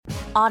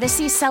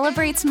Odyssey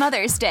celebrates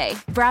Mother's Day,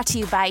 brought to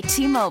you by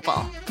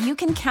T-Mobile. You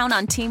can count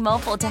on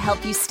T-Mobile to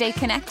help you stay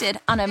connected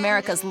on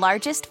America's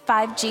largest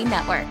 5G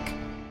network.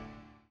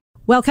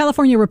 Well,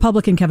 California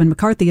Republican Kevin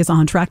McCarthy is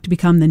on track to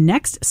become the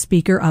next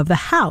Speaker of the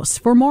House.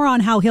 For more on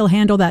how he'll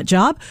handle that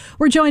job,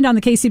 we're joined on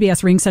the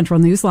KCBS Ring Central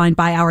Newsline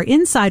by our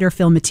insider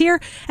Phil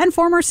Matier and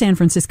former San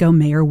Francisco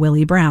Mayor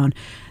Willie Brown.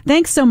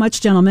 Thanks so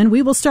much, gentlemen.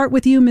 We will start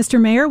with you, Mr.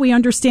 Mayor. We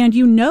understand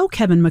you know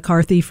Kevin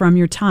McCarthy from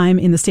your time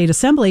in the State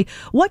Assembly.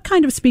 What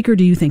kind of speaker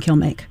do you think he'll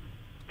make?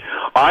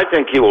 I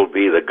think he will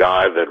be the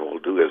guy that will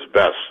do his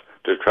best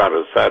to try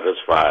to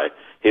satisfy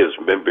his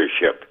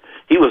membership.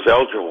 He was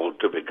eligible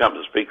to become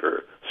a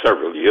speaker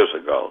several years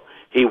ago.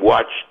 He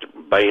watched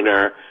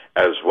Boehner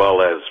as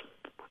well as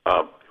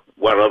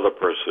one other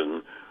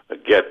person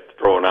get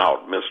thrown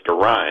out, Mr.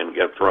 Ryan,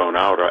 get thrown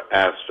out or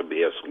asked to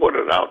be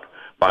escorted out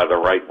by the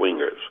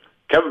right-wingers.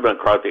 Kevin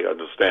McCarthy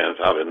understands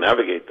how to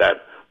navigate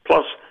that.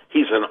 Plus,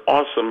 he's an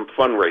awesome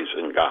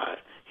fundraising guy.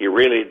 He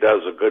really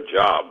does a good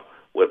job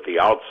with the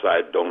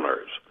outside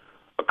donors.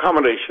 A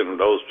combination of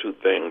those two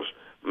things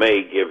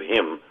may give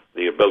him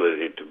the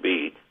ability to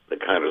be the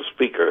kind of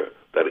speaker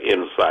that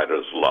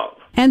insiders love.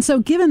 And so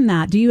given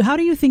that, how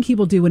do you think he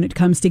will do when it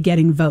comes to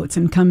getting votes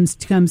and comes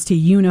to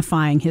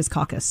unifying his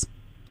caucus?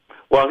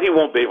 Well, he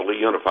won't be able to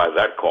unify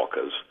that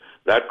caucus.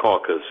 That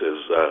caucus is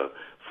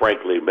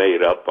frankly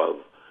made up of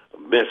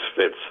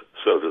misfits,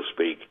 so to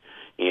speak,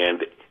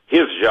 and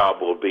his job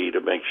will be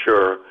to make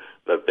sure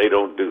that they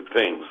don't do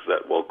things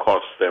that will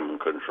cost them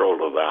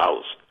control of the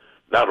House.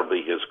 That'll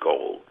be his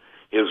goal.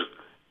 His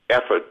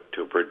effort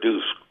to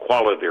produce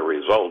quality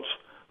results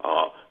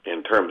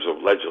in terms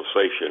of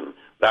legislation,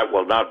 that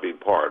will not be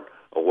part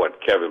of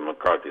what Kevin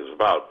McCarthy is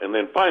about. And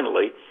then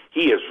finally,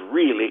 he is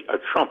really a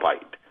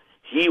Trumpite.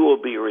 He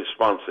will be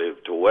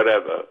responsive to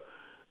whatever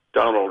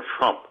Donald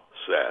Trump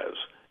says,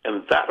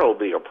 and that'll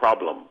be a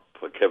problem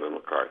for Kevin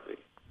McCarthy.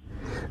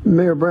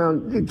 Mayor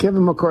Brown,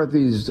 Kevin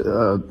McCarthy's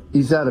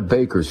he's out of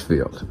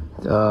Bakersfield.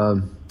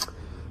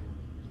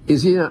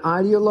 Is he an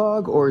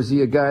ideologue, or is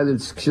he a guy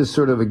that's just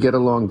sort of a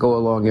get-along,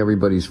 go-along,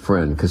 everybody's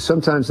friend? Because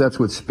sometimes that's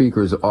what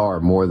speakers are,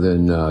 more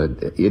than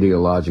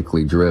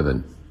ideologically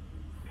driven.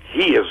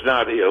 He is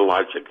not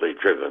ideologically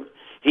driven.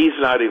 He's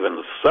not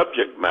even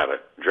subject matter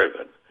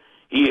driven.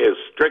 He is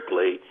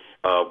strictly,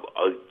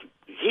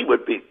 he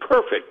would be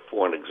perfect,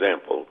 for an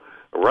example,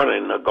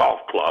 running a golf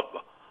club,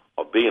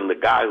 or being the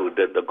guy who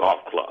did the golf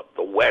club,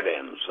 the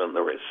weddings and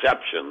the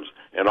receptions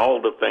and all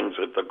the things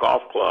at the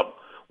golf club,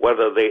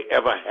 whether they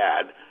ever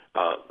had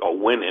a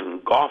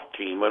winning golf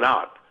team or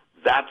not.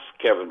 That's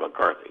Kevin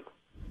McCarthy.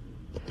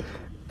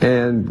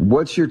 And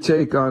what's your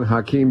take on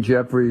Hakeem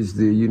Jeffries?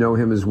 You know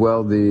him as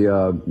well,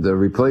 the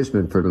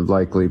replacement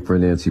likely for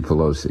Nancy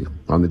Pelosi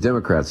on the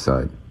Democrat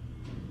side.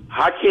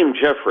 Hakeem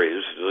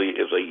Jeffries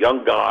is a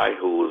young guy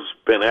who's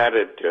been at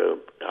it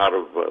out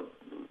of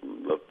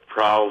the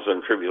trials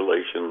and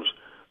tribulations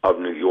of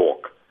New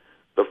York.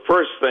 The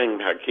first thing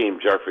Hakeem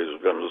Jeffries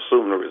is going to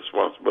assume the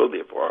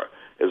responsibility for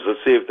is to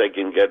see if they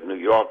can get New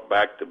York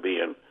back to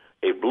being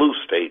a blue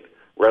state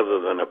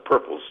rather than a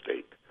purple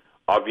state.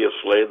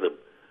 Obviously, the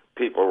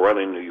people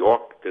running New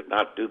York did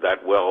not do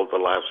that well the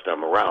last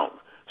time around.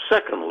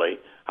 Secondly,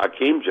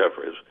 Hakeem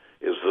Jeffries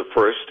is the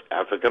first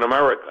African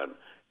American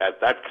at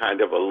that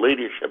kind of a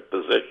leadership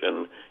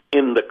position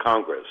in the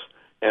Congress.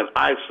 And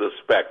I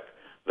suspect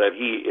that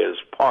he is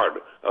part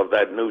of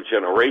that new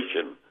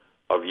generation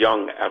of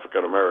young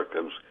African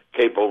Americans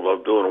capable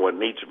of doing what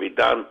needs to be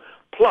done.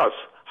 Plus,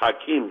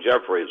 Hakeem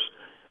Jeffries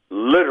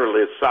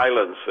literally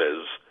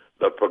silences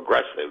the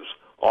progressives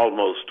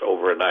almost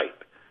overnight.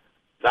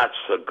 That's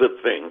a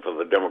good thing for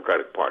the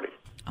Democratic Party.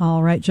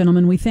 All right,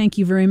 gentlemen, we thank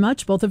you very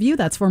much, both of you.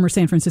 That's former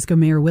San Francisco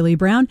Mayor Willie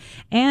Brown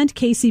and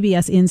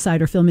KCBS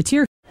insider Phil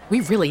Matier. We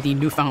really need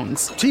new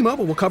phones.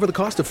 T-Mobile will cover the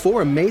cost of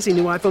 4 amazing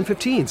new iPhone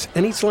 15s,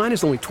 and each line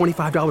is only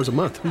 $25 a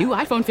month. New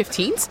iPhone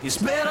 15s? It's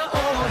better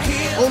over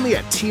here. Only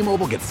at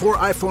T-Mobile, get 4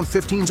 iPhone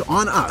 15s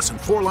on us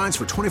and 4 lines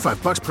for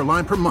 $25 per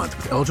line per month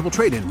with eligible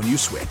trade-in when you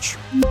switch.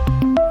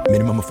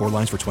 Minimum of 4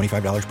 lines for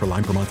 $25 per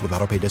line per month with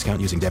autopay discount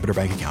using debit or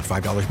bank account.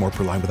 $5 more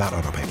per line without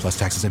autopay, plus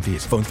taxes and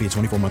fees. Phone fee at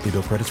 24 monthly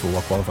bill credits for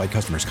well-qualified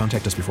customers.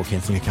 Contact us before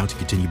canceling account to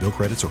continue bill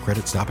credits or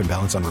credit stop and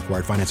balance on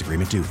required finance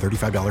agreement due.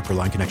 $35 per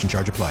line connection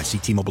charge applies. See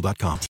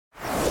T-Mobile.com.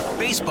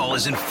 Baseball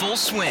is in full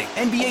swing.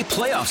 NBA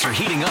playoffs are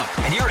heating up,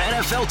 and your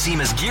NFL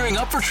team is gearing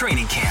up for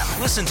training camp.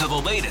 Listen to the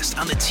latest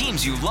on the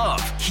teams you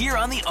love here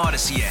on the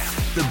Odyssey app.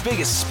 The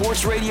biggest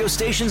sports radio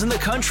stations in the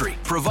country,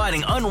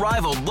 providing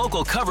unrivaled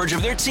local coverage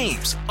of their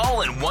teams,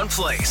 all in one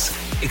place.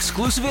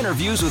 Exclusive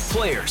interviews with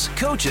players,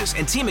 coaches,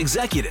 and team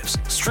executives,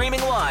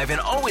 streaming live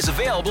and always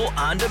available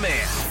on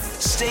demand.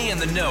 Stay in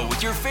the know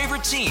with your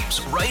favorite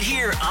teams right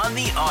here on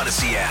the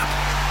Odyssey app.